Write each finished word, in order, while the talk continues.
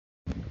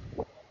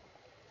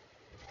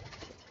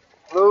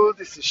Hello,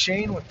 this is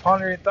Shane with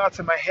Pondering Thoughts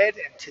in My Head,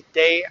 and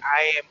today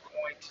I am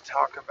going to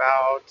talk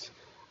about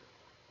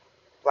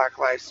Black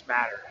Lives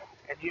Matter.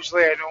 And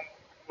usually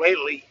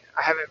lately,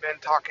 I haven't been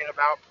talking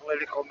about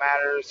political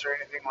matters or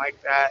anything like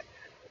that,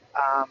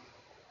 um,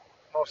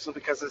 mostly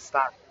because it's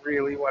not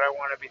really what I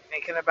want to be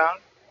thinking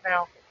about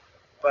now,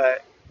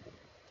 but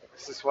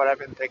this is what I've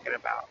been thinking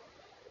about.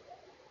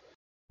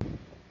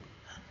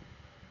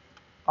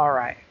 All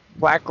right,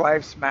 Black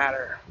Lives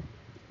Matter.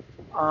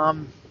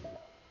 Um,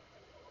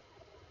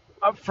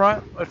 Up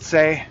front, let's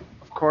say,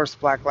 of course,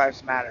 Black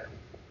Lives Matter.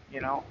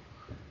 You know,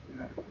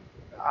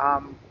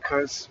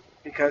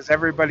 because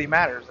everybody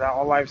matters.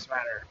 All lives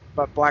matter,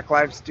 but Black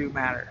lives do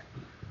matter.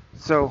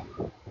 So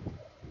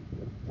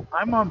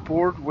I'm on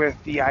board with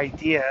the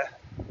idea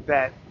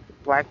that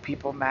Black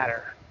people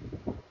matter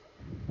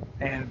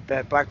and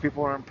that Black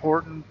people are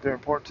important. They're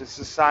important to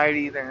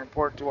society. They're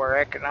important to our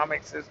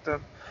economic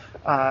system.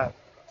 Uh,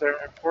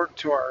 they're important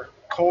to our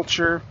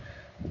culture.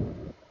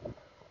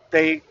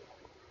 They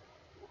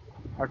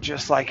are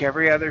just like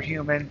every other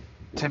human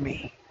to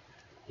me.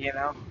 You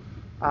know,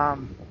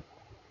 um,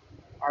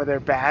 are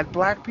there bad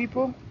Black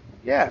people?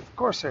 Yeah, of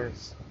course there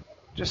is.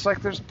 Just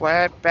like there's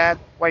bad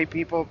white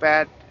people,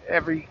 bad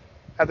every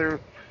other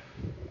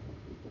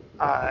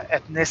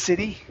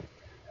ethnicity,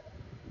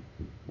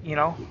 you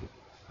know.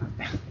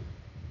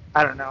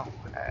 I don't know.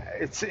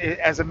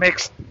 As a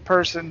mixed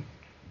person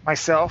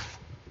myself,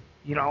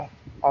 you know.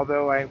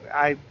 Although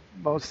I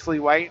mostly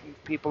white,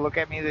 and people look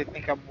at me, they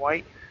think I'm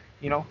white,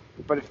 you know.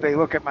 But if they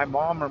look at my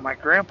mom or my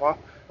grandpa,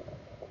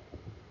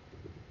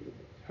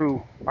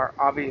 who are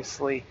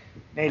obviously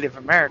Native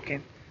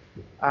American,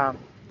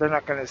 they're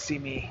not going to see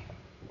me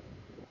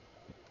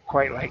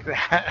quite like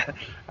that.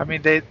 I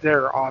mean,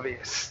 they're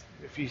obvious.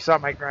 If you saw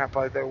my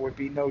grandpa, there would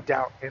be no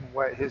doubt in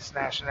what his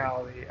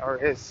nationality or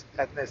his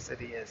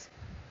ethnicity is.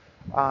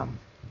 Um,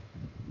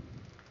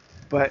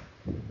 but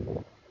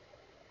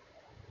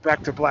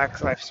back to Black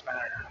Lives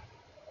Matter.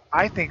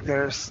 I think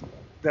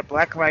that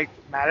Black Lives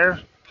Matter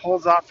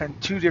pulls off in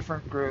two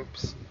different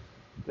groups.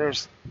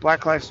 There's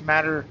Black Lives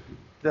Matter,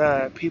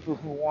 the people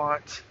who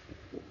want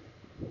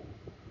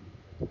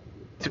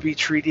to be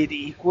treated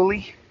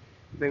equally.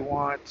 They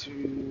want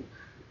to,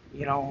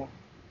 you know,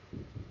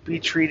 be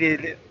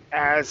treated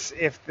as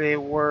if there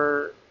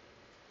were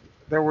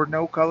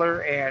no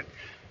color, and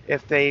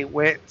if they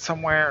went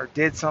somewhere or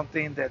did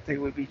something that they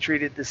would be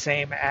treated the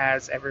same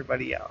as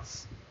everybody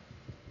else,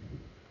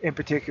 in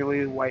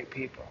particularly white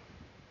people.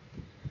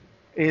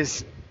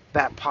 Is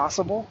that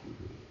possible?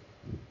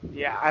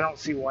 Yeah, I don't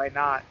see why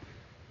not.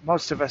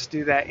 Most of us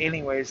do that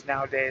anyways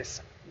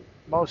nowadays.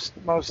 Most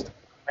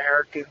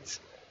Americans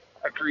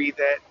agree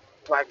that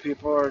black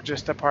people are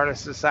just a part of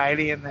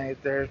society and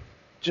they're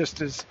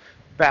just as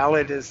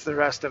valid as the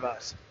rest of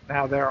us.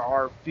 Now there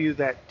are few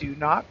that do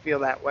not feel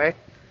that way,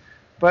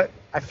 but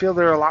I feel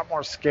they're a lot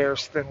more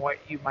scarce than what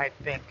you might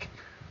think.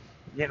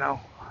 You know,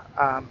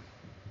 um,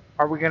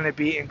 are we going to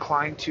be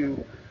inclined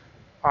to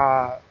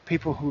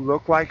people who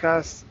look like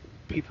us,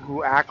 people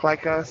who act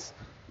like us,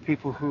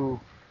 people who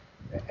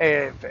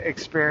have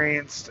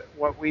experienced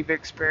what we've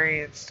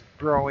experienced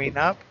growing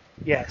up?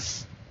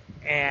 Yes.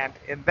 And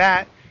in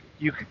that,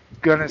 you're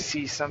going to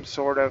see some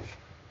sort of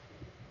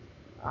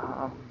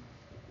um,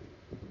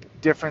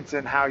 difference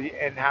in how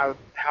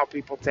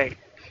people take it.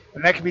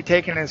 And that can be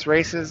taken as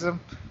racism,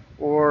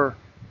 or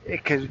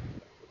it could,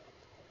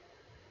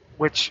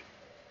 which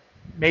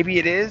maybe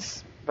it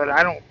is, but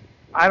I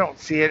don't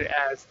see it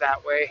as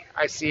that way.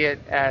 I see it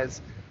as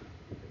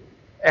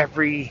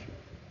every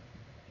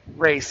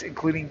race,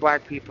 including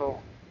black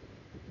people,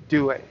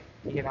 do it.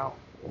 You know,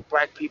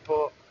 black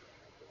people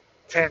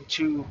tend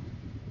to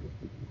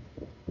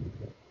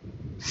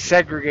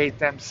segregate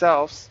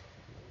themselves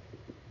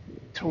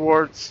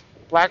towards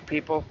black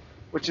people,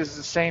 which is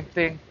the same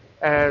thing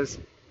as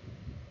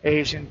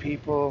Asian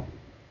people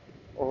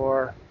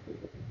or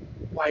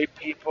white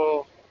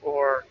people.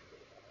 Or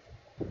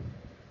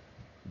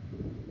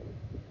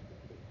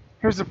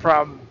here's the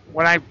problem: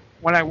 when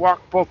I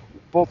walk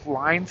both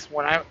lines,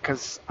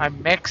 because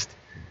I'm mixed.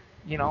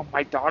 You know,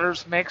 my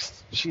daughter's mixed.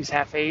 She's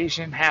half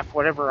Asian, half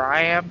whatever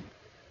I am.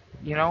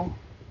 You know,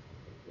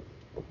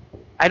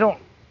 I don't.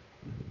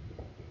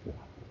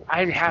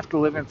 I have to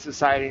live in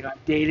society, and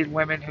I've dated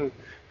women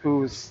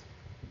who's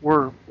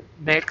were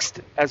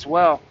mixed as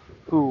well,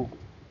 who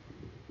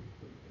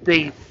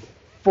they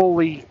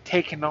fully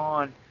taken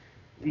on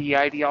the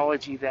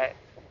ideology that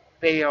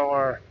they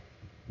are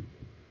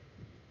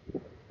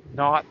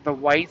not the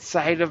white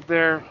side of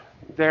their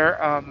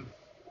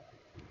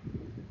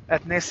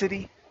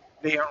ethnicity.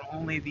 They are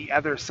only the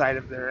other side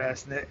of their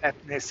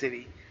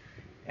ethnicity.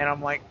 And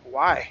I'm like,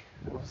 why?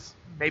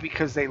 Maybe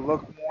because they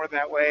look more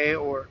that way,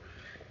 or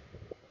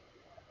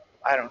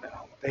I don't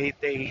know. They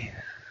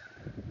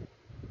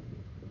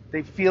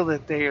feel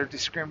that they are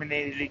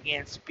discriminated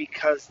against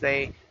because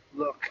they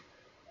look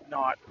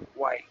not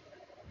white.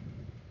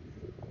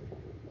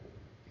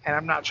 And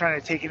I'm not trying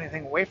to take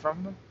anything away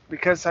from them,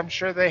 because I'm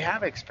sure they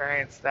have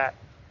experienced that,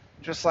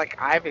 just like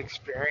I've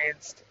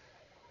experienced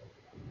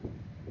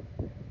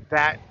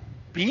that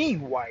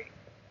being white,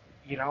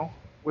 you know,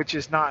 which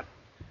is not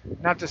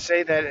to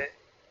say that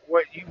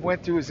what you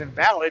went through is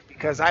invalid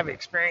because I've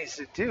experienced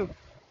it too.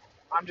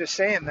 I'm just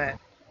saying that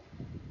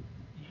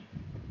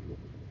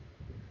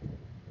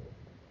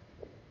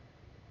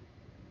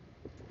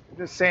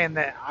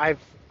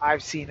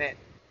I've seen it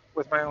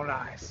with my own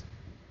eyes.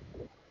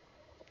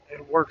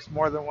 It works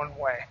more than one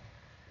way,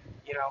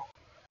 you know.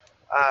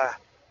 Uh,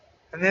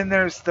 and then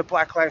there's the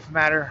Black Lives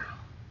Matter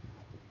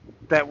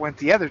that went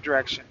the other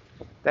direction.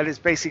 That is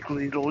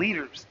basically the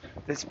leaders.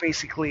 That's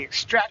basically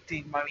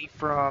extracting money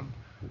from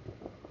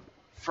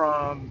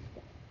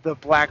the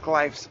Black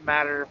Lives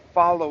Matter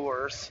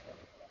followers,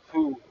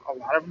 who a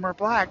lot of them are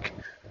black.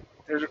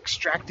 They're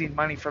extracting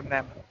money from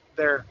them.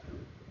 They're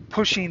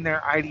pushing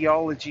their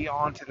ideology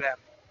onto them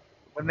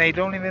when they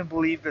don't even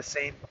believe the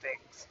same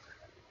things.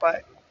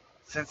 But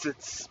since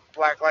it's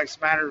Black Lives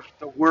Matter,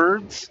 the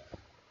words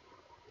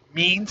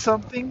mean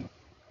something,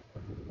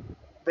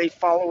 they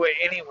follow it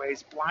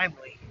anyways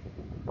blindly.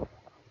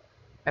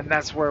 And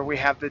that's where we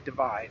have the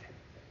divide.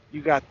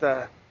 You got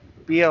the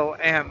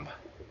BLM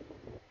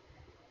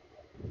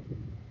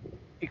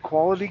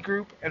equality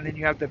group, and then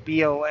you have the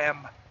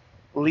BLM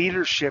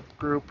leadership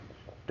group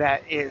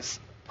that is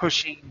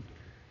pushing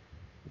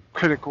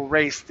critical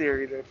race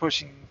theory. They're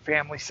pushing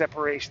family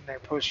separation. They're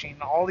pushing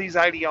all these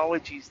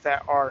ideologies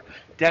that are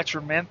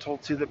detrimental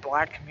to the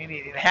black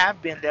community and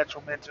have been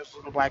detrimental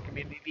to the black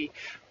community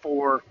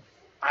for,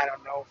 I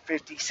don't know,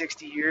 50,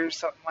 60 years,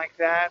 something like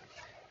that.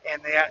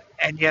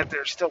 And yet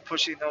they're still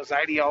pushing those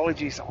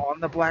ideologies on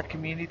the black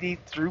community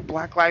through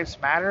Black Lives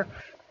Matter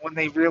when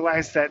they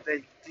realize that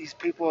these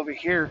people over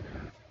here,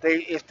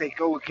 if they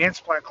go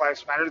against Black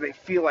Lives Matter, they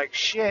feel like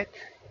shit,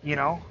 you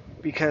know,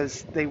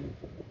 because they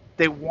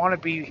want to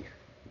be,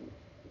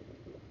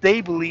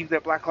 they believe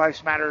that Black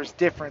Lives Matter is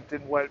different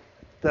than what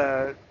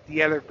the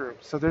other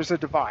group. So there's a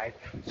divide.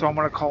 So I'm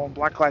going to call them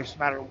Black Lives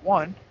Matter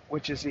 1,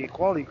 which is the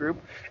equality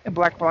group, and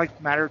Black Lives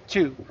Matter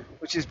 2,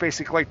 which is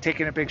basically like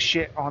taking a big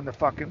shit on the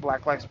fucking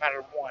Black Lives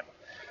Matter 1.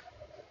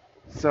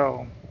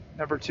 So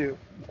number 2.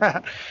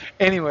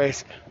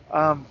 Anyways,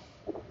 how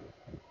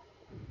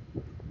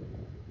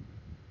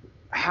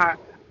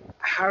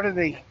how do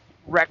they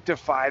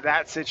rectify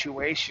that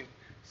situation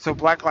so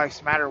Black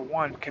Lives Matter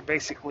 1 can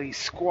basically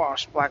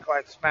squash Black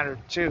Lives Matter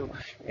 2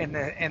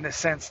 in the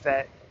sense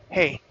that,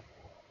 hey,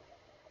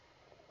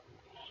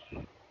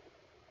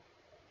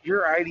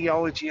 your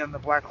ideology on the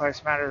Black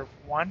Lives Matter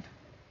 1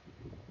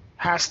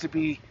 has to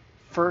be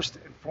first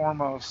and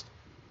foremost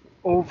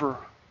over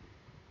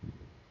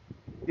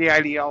the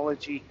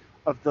ideology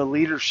of the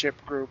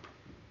leadership group.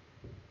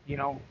 You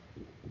know,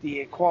 the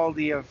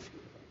equality of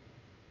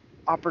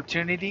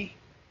opportunity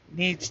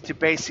needs to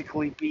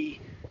basically be,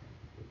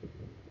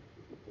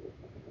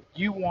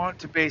 you want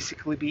to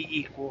basically be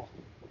equal,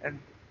 and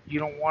you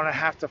don't want to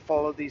have to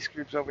follow these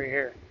groups over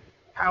here.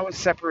 How is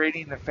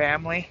separating the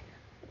family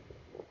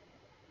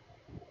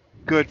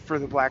good for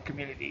the black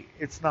community?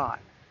 It's not.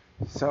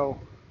 So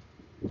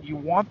you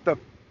want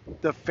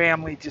the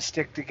family to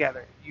stick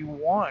together. You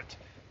want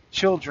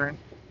children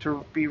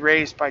to be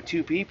raised by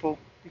two people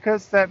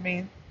because that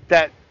means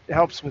that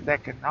helps with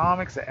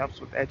economics, that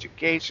helps with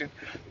education,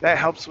 that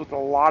helps with a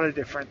lot of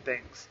different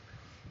things.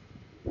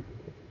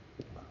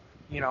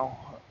 You know,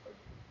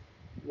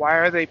 why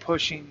are they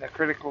pushing the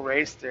critical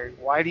race theory?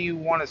 Why do you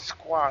want to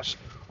squash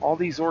all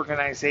these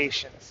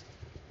organizations?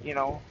 You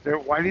know,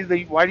 why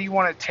do you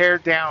want to tear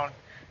down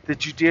the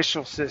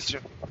judicial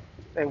system?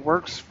 It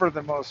works for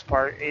the most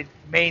part. It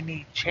may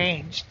need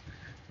changed,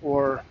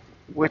 or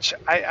which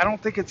I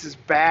don't think it's as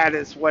bad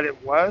as what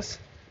it was,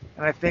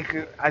 and I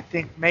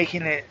think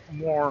making it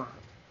more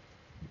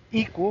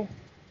equal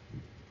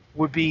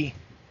would be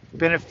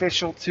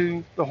beneficial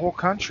to the whole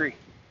country.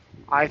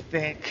 I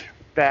think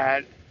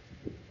that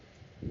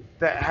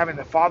having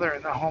the father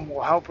in the home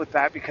will help with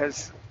that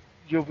because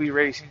you'll be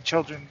raising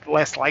children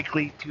less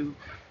likely to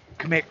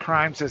commit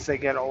crimes as they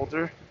get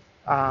older,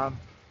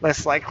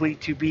 less likely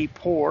to be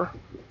poor,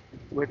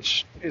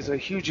 which is a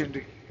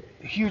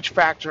huge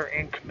factor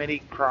in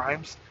committing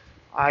crimes.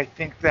 I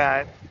think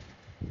that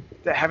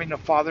having a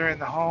father in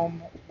the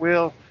home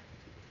will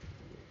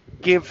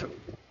give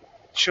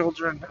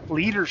children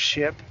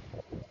leadership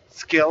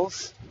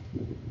skills,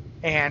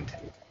 and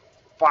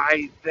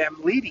by them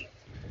leading,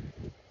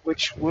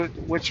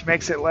 which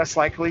makes it less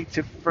likely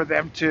for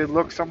them to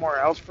look somewhere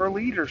else for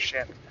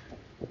leadership,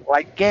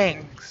 like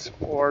gangs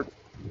or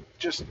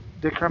just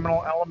the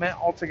criminal element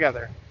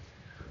altogether.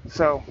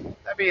 So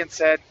that being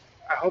said,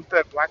 I hope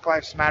that Black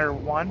Lives Matter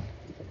 1,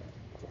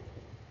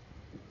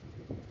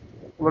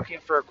 looking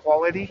for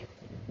equality,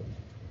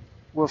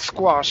 will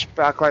squash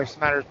Black Lives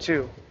Matter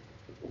 2,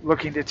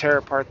 looking to tear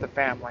apart the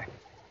family.